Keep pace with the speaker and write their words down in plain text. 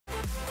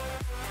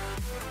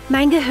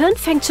Mein Gehirn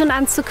fängt schon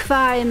an zu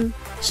qualmen.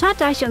 Schaut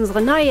euch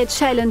unsere neue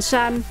Challenge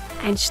an.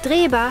 Ein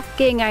Streber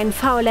gegen einen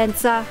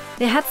Faulenzer.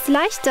 Wer hat's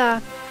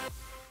leichter?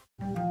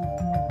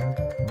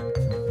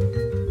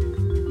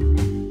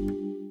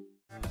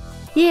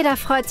 Jeder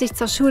freut sich,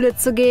 zur Schule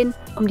zu gehen,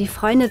 um die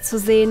Freunde zu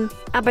sehen.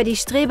 Aber die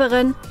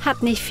Streberin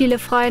hat nicht viele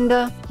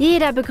Freunde.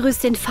 Jeder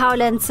begrüßt den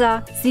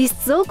Faulenzer. Sie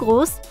ist so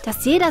groß,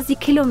 dass jeder sie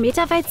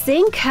kilometerweit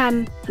sehen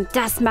kann. Und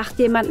das macht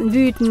jemanden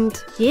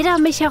wütend. Jeder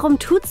um mich herum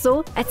tut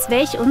so, als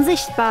wäre ich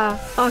unsichtbar.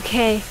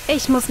 Okay,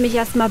 ich muss mich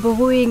erstmal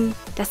beruhigen.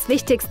 Das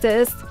Wichtigste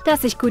ist,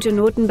 dass ich gute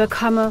Noten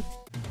bekomme.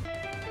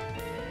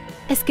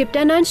 Es gibt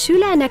einen neuen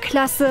Schüler in der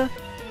Klasse.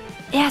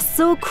 Er ist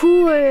so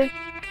cool.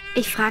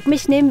 Ich frage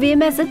mich, neben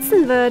wem er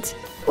sitzen wird.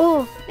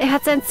 Oh, er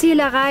hat sein Ziel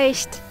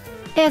erreicht.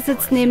 Er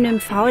sitzt neben dem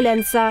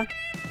Faulenzer.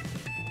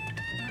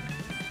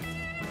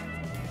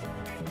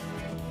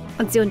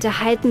 Und sie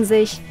unterhalten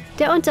sich.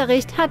 Der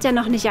Unterricht hat ja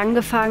noch nicht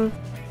angefangen.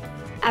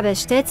 Aber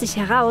es stellt sich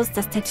heraus,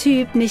 dass der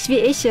Typ nicht wie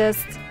ich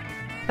ist.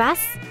 Was?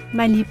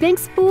 Mein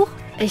Lieblingsbuch?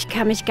 Ich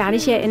kann mich gar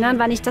nicht erinnern,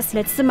 wann ich das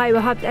letzte Mal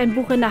überhaupt ein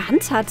Buch in der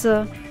Hand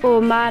hatte.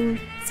 Oh Mann,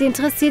 sie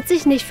interessiert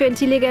sich nicht für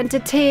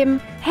intelligente Themen.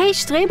 Hey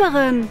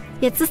Streberin,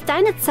 jetzt ist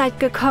deine Zeit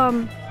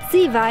gekommen.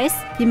 Sie weiß,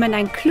 wie man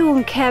einen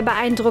klugen Kerl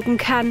beeindrucken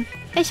kann.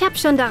 Ich habe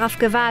schon darauf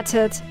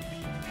gewartet.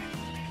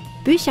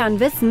 Bücher und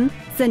Wissen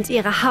sind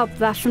ihre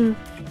Hauptwaffen.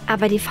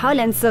 Aber die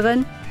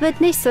Faulenzerin wird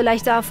nicht so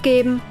leicht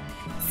aufgeben.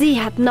 Sie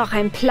hat noch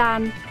einen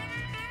Plan.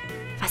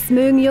 Was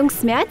mögen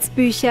Jungs mehr als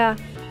Bücher?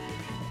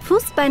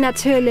 Fußball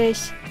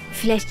natürlich.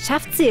 Vielleicht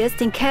schafft sie es,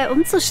 den Kerl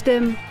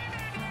umzustimmen.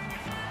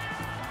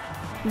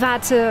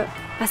 Warte,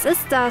 was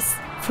ist das?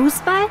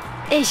 Fußball?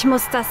 Ich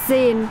muss das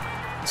sehen.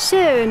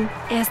 Schön,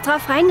 er ist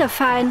drauf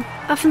reingefallen.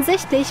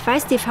 Offensichtlich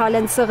weiß die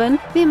Faulenzerin,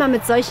 wie man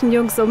mit solchen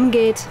Jungs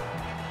umgeht.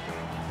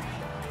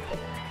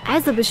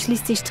 Also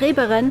beschließt die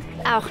Streberin,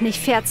 auch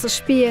nicht fair zu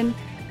spielen.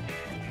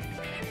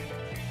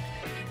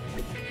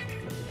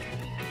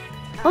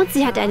 Und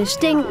sie hat eine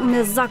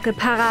stinkende Socke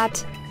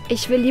parat.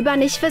 Ich will lieber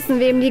nicht wissen,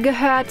 wem die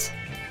gehört.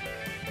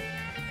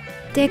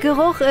 Der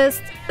Geruch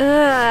ist...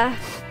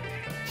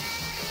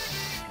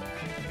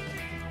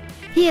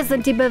 Hier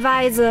sind die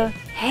Beweise.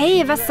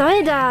 Hey, was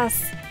soll das?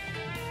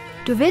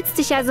 Du willst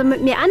dich also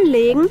mit mir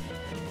anlegen?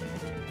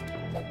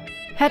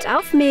 Hört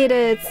auf,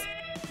 Mädels.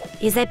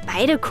 Ihr seid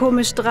beide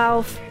komisch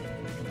drauf.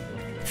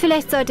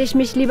 Vielleicht sollte ich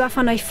mich lieber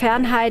von euch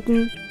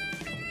fernhalten.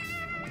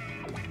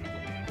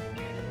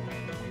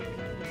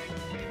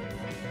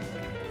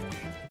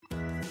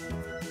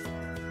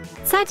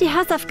 Zeit, die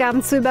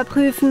Hausaufgaben zu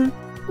überprüfen.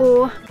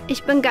 Oh,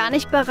 ich bin gar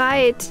nicht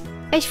bereit.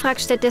 Ich frage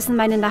stattdessen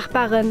meine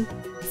Nachbarin.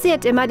 Sie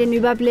hat immer den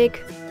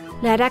Überblick.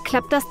 Leider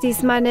klappt das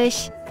diesmal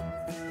nicht.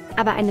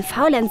 Aber eine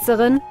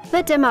Faulenzerin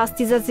wird immer aus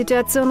dieser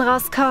Situation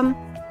rauskommen.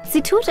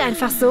 Sie tut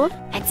einfach so,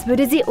 als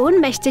würde sie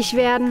ohnmächtig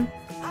werden.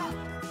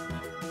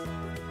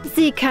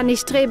 Sie kann die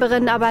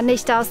Streberin aber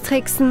nicht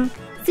austricksen.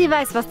 Sie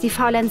weiß, was die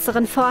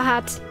Faulenzerin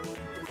vorhat.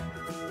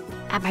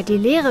 Aber die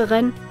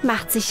Lehrerin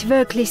macht sich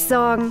wirklich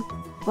Sorgen.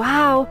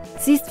 Wow,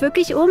 sie ist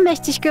wirklich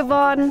ohnmächtig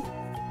geworden.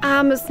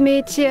 Armes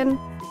Mädchen.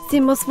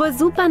 Sie muss wohl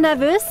super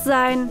nervös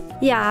sein.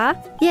 Ja,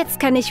 jetzt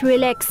kann ich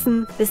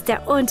relaxen, bis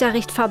der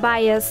Unterricht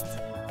vorbei ist.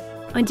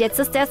 Und jetzt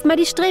ist erstmal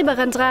die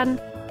Streberin dran.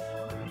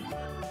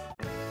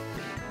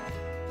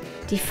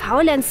 Die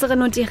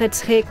Faulenzerin und ihre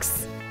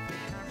Tricks.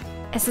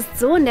 Es ist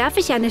so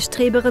nervig, eine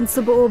Streberin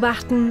zu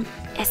beobachten.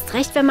 Erst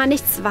recht, wenn man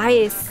nichts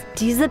weiß.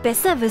 Diese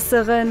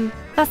Besserwisserin.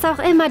 Was auch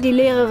immer die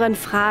Lehrerin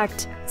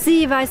fragt.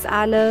 Sie weiß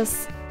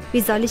alles.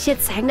 Wie soll ich ihr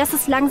zeigen, dass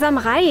es langsam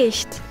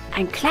reicht?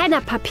 Ein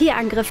kleiner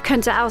Papierangriff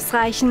könnte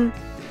ausreichen.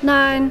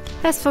 Nein,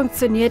 es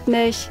funktioniert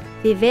nicht.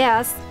 Wie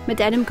wär's mit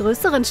einem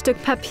größeren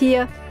Stück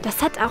Papier?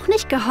 Das hat auch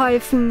nicht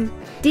geholfen.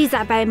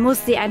 Dieser Ball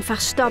muss sie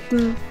einfach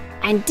stoppen.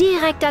 Ein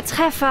direkter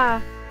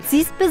Treffer.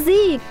 Sie ist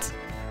besiegt.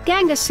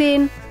 Gern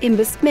geschehen. Ihr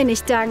müsst mir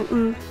nicht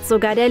danken.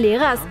 Sogar der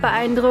Lehrer ist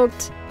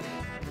beeindruckt.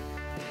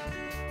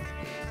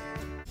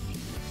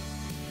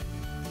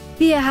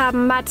 Wir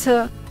haben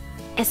Mathe.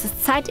 Es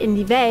ist Zeit, in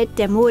die Welt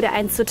der Mode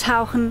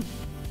einzutauchen.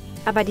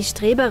 Aber die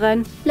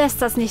Streberin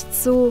lässt das nicht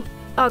zu.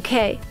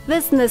 Okay,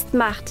 Wissen ist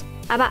Macht.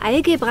 Aber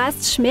Algebra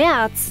ist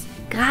Schmerz.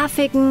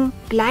 Grafiken,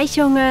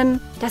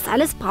 Gleichungen, das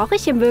alles brauche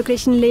ich im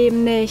wirklichen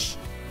Leben nicht.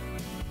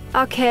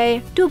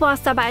 Okay, du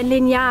brauchst aber ein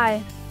Lineal.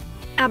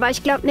 Aber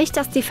ich glaube nicht,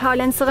 dass die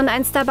Faulenzerin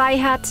eins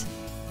dabei hat.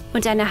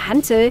 Und eine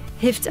Hantel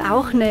hilft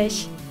auch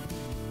nicht.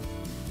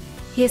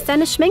 Hier ist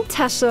eine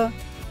Schminktasche.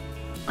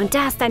 Und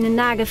da ist eine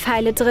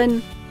Nagelfeile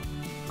drin.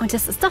 Und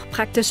es ist doch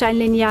praktisch ein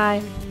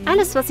Lineal.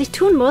 Alles, was ich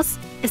tun muss,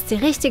 ist die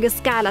richtige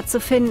Skala zu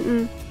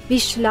finden. Wie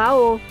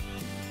schlau.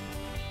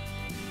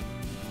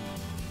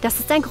 Das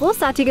ist ein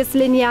großartiges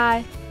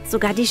Lineal.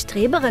 Sogar die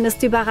Streberin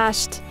ist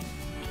überrascht.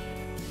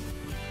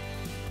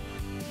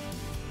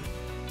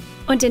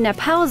 Und in der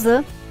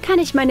Pause kann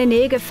ich meine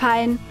Nägel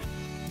feilen.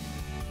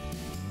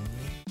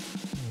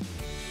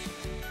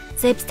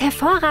 Selbst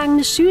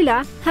hervorragende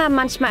Schüler haben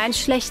manchmal einen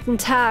schlechten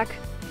Tag.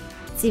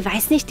 Sie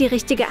weiß nicht die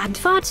richtige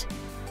Antwort?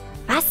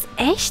 Was?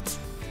 Echt?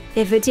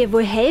 Wer wird ihr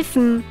wohl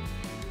helfen?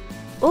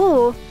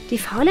 Oh, Die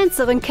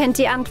Faulenzerin kennt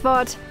die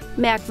Antwort.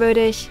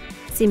 Merkwürdig.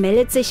 Sie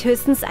meldet sich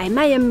höchstens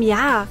einmal im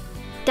Jahr.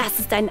 Das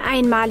ist ein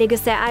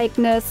einmaliges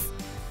Ereignis.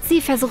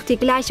 Sie versucht, die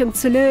Gleichung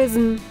zu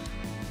lösen.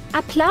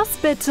 Applaus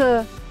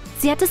bitte.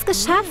 Sie hat es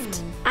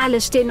geschafft. Alle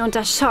stehen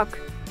unter Schock.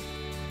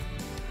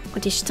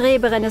 Und die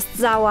Streberin ist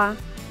sauer.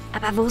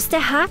 Aber wo ist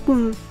der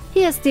Haken?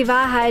 Hier ist die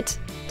Wahrheit.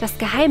 Das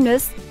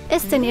Geheimnis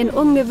ist in ihren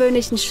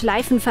ungewöhnlichen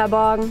Schleifen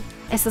verborgen.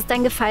 Es ist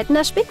ein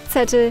gefaltener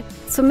Spickzettel.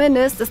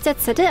 Zumindest ist der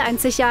Zettel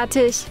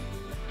einzigartig.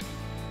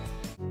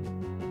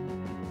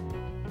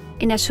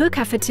 In der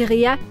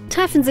Schulcafeteria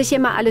treffen sich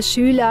immer alle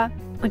Schüler.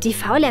 Und die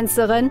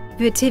Faulenzerin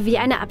wird hier wie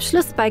eine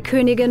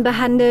Abschlussballkönigin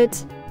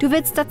behandelt. Du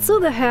willst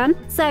dazugehören?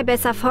 Sei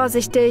besser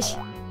vorsichtig.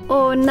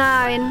 Oh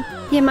nein,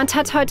 jemand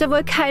hat heute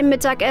wohl kein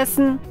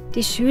Mittagessen.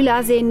 Die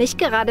Schüler sehen nicht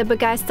gerade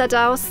begeistert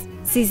aus.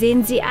 Sie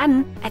sehen sie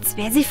an, als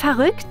wäre sie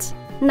verrückt.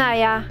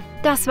 Naja,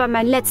 das war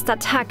mein letzter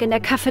Tag in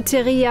der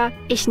Cafeteria.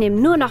 Ich nehme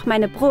nur noch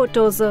meine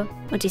Brotdose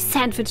und die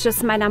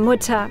Sandwiches meiner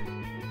Mutter.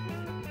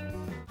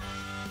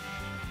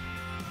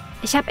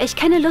 Ich habe echt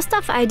keine Lust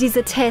auf all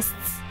diese Tests.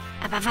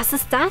 Aber was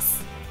ist das?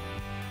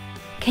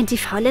 Kennt die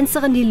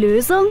Faulenzerin die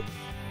Lösung?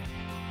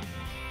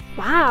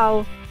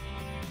 Wow.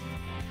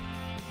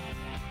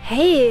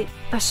 Hey,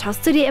 was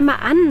schaust du dir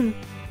immer an?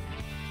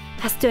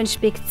 Hast du einen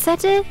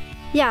Spickzettel?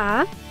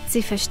 Ja,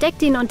 sie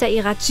versteckt ihn unter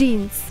ihrer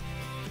Jeans.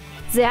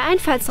 Sehr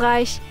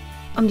einfallsreich.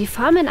 Um die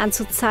Formeln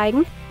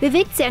anzuzeigen,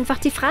 bewegt sie einfach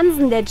die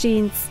Fransen der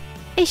Jeans.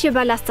 Ich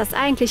überlasse das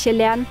eigentliche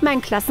Lernen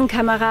meinen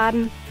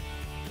Klassenkameraden.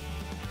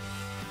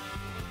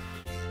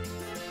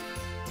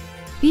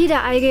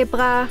 Wieder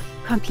Algebra,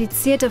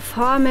 komplizierte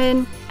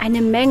Formeln,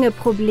 eine Menge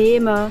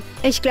Probleme.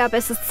 Ich glaube,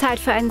 es ist Zeit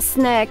für einen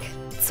Snack.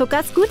 Zucker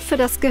ist gut für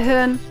das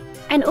Gehirn.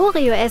 Ein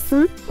Oreo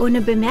essen,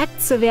 ohne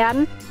bemerkt zu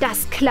werden,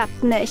 das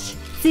klappt nicht.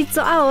 Sieht so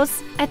aus,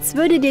 als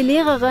würde die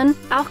Lehrerin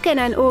auch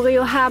gerne ein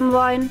Oreo haben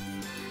wollen.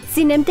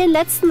 Sie nimmt den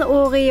letzten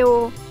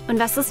Oreo. Und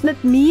was ist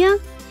mit mir?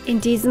 In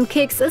diesem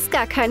Keks ist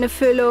gar keine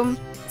Füllung,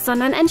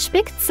 sondern ein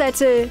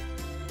Spickzettel.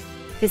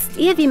 Wisst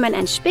ihr, wie man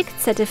einen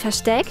Spickzettel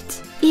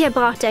versteckt? Ihr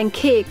braucht einen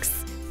Keks.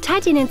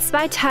 Teilt ihn in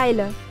 2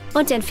 Teile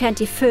und entfernt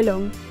die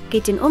Füllung.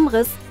 Geht den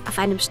Umriss auf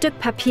einem Stück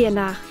Papier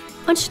nach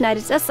und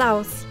schneidet es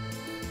aus.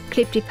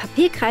 Klebt die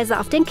Papierkreise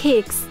auf den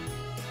Keks.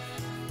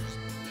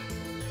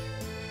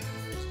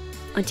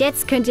 Und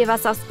jetzt könnt ihr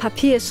was aufs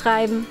Papier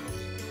schreiben.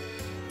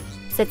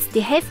 Setzt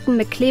die Hälften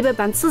mit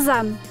Klebeband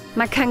zusammen.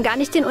 Man kann gar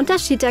nicht den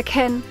Unterschied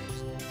erkennen.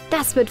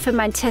 Das wird für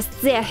meinen Test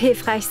sehr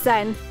hilfreich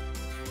sein.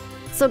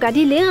 Sogar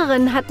die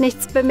Lehrerin hat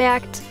nichts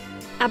bemerkt.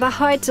 Aber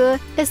heute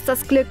ist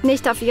das Glück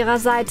nicht auf ihrer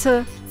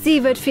Seite.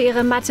 Sie wird für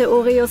ihre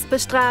Mathe-Oreos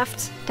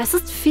bestraft. Das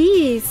ist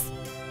fies.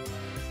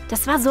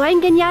 Das war so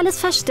ein geniales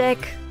Versteck.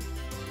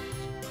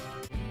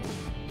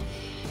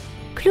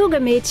 Kluge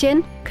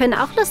Mädchen können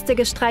auch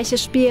lustige Streiche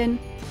spielen.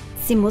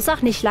 Sie muss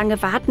auch nicht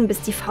lange warten,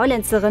 bis die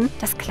Faulenzerin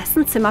das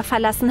Klassenzimmer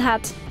verlassen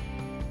hat.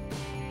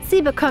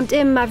 Sie bekommt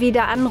immer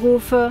wieder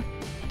Anrufe.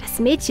 Das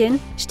Mädchen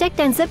steckt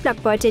einen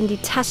Ziploc-Beutel in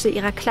die Tasche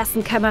ihrer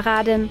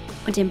Klassenkameradin.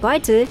 Und im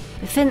Beutel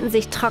befinden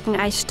sich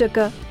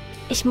Trockeneisstücke.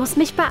 Ich muss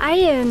mich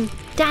beeilen.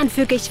 Dann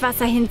füge ich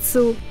Wasser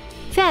hinzu.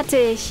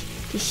 Fertig.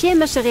 Die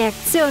chemische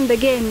Reaktion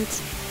beginnt.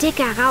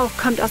 Dicker Rauch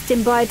kommt aus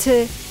dem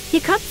Beutel. Hier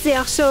kommt sie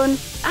auch schon.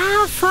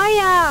 Ah,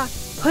 Feuer!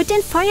 Holt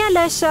den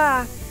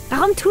Feuerlöscher.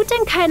 Warum tut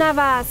denn keiner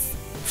was?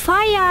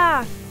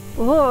 Feuer!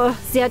 Oh,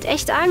 sie hat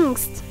echt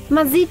Angst.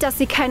 Man sieht, dass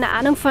sie keine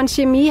Ahnung von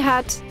Chemie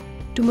hat.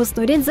 Du musst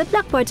nur den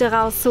Ziploc-Beutel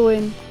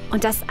rausholen.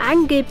 Und das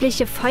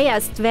angebliche Feuer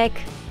ist weg.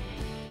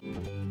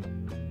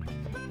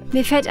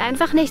 Mir fällt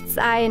einfach nichts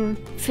ein.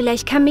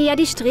 Vielleicht kann mir ja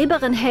die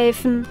Streberin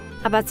helfen.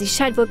 Aber sie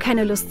scheint wohl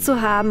keine Lust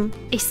zu haben.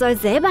 Ich soll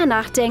selber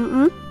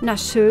nachdenken? Na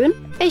schön,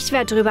 ich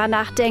werde drüber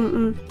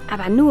nachdenken.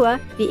 Aber nur,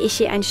 wie ich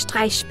hier einen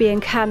Streich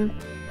spielen kann.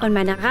 Und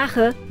meine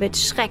Rache wird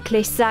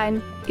schrecklich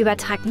sein.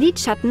 Übertrag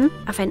Lidschatten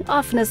auf ein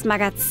offenes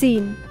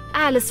Magazin.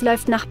 Alles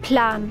läuft nach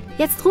Plan.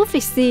 Jetzt rufe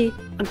ich sie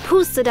und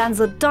puste dann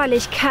so doll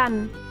ich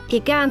kann.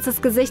 Ihr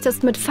ganzes Gesicht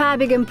ist mit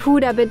farbigem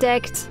Puder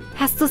bedeckt.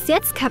 Hast du's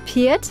jetzt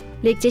kapiert?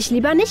 Leg dich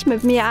lieber nicht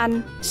mit mir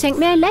an. Schenk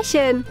mir ein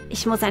Lächeln.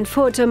 Ich muss ein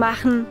Foto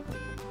machen.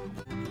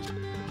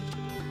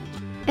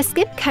 Es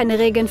gibt keine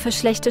Regeln für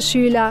schlechte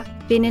Schüler.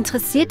 Wen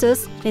interessiert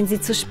es, wenn sie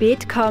zu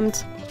spät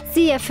kommt?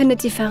 Sie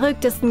erfindet die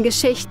verrücktesten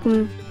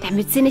Geschichten,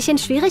 damit sie nicht in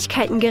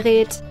Schwierigkeiten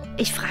gerät.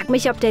 Ich frage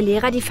mich, ob der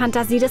Lehrer die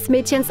Fantasie des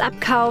Mädchens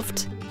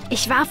abkauft.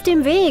 Ich war auf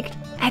dem Weg,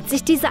 als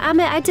ich diese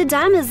arme alte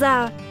Dame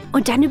sah.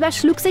 Und dann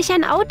überschlug sich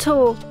ein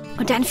Auto.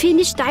 Und dann fielen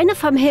die Steine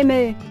vom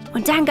Himmel.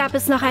 Und dann gab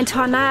es noch ein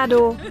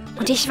Tornado.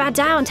 Und ich war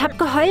da und habe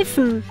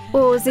geholfen.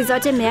 Oh, sie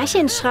sollte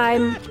Märchen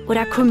schreiben.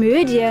 Oder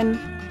Komödien.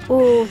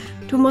 Oh,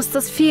 du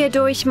musstest viel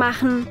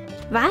durchmachen.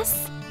 Was?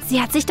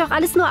 Sie hat sich doch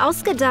alles nur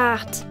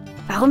ausgedacht.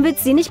 Warum wird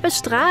sie nicht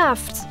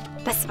bestraft?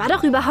 Das war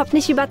doch überhaupt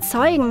nicht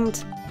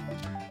überzeugend.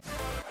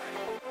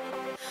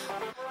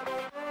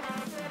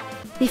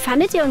 Wie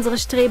fandet ihr unsere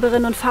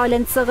Streberin und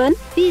Faulenzerin?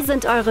 Wie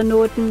sind eure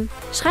Noten?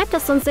 Schreibt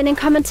es uns in den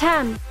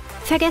Kommentaren.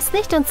 Vergesst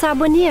nicht, uns zu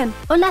abonnieren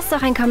und lasst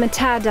auch einen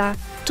Kommentar da.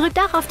 Drückt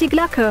auch auf die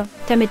Glocke,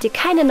 damit ihr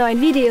keine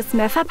neuen Videos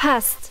mehr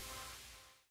verpasst.